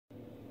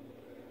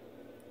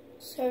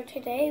So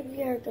today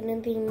we are going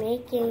to be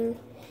making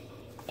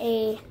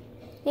a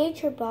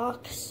nature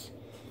box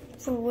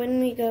for when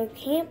we go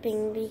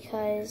camping,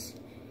 because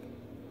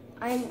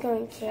I'm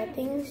going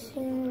camping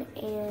soon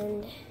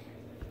and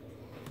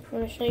I'm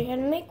going to show you how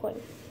to make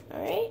one.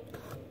 Alright?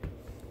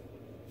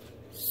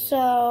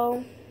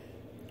 So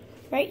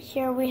right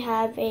here we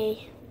have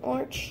a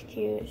orange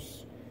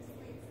juice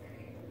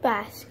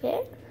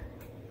basket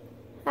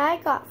I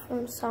got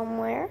from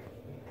somewhere.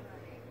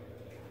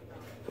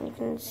 You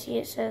can see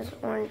it says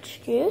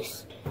orange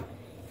juice.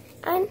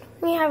 And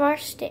we have our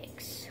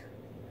sticks.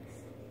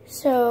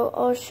 So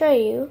I'll show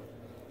you.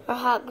 Our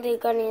hot glue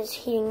gun is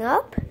heating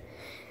up.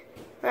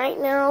 Right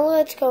now,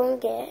 let's go and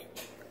get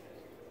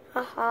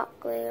a hot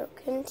glue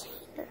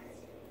container,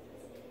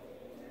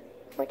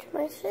 which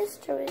my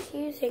sister was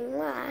using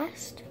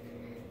last.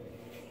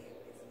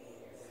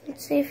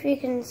 Let's see if you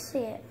can see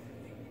it.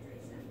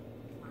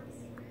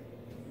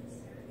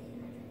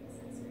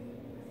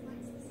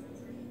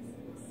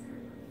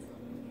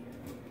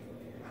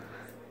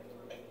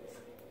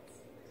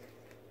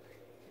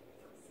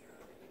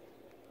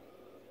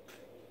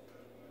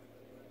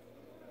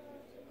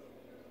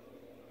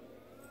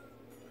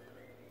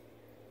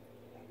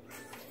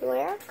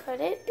 Where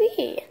could it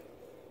be?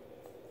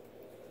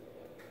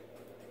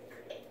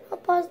 I'll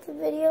pause the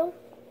video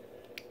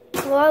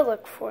while I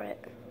look for it.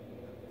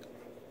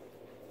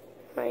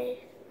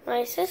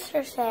 My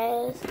sister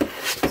says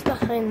it's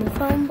behind the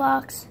phone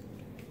box.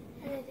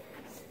 And it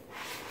is.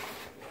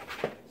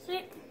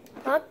 See?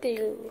 Hot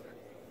glue.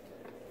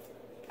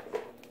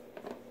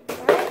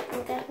 Alright,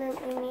 we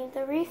definitely need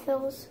the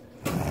refills.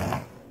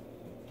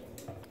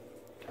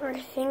 I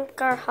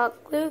think our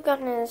hot glue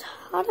gun is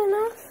hot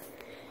enough.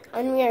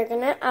 And we are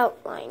going to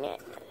outline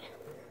it.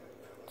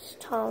 It's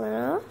tall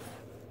enough.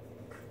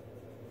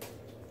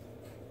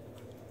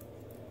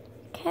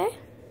 Okay.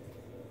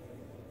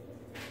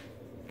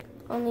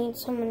 I'll need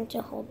someone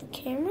to hold the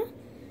camera.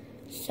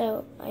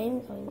 So I am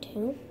going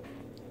to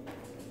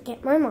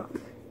get my mom.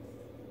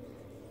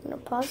 I'm going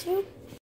to pause you.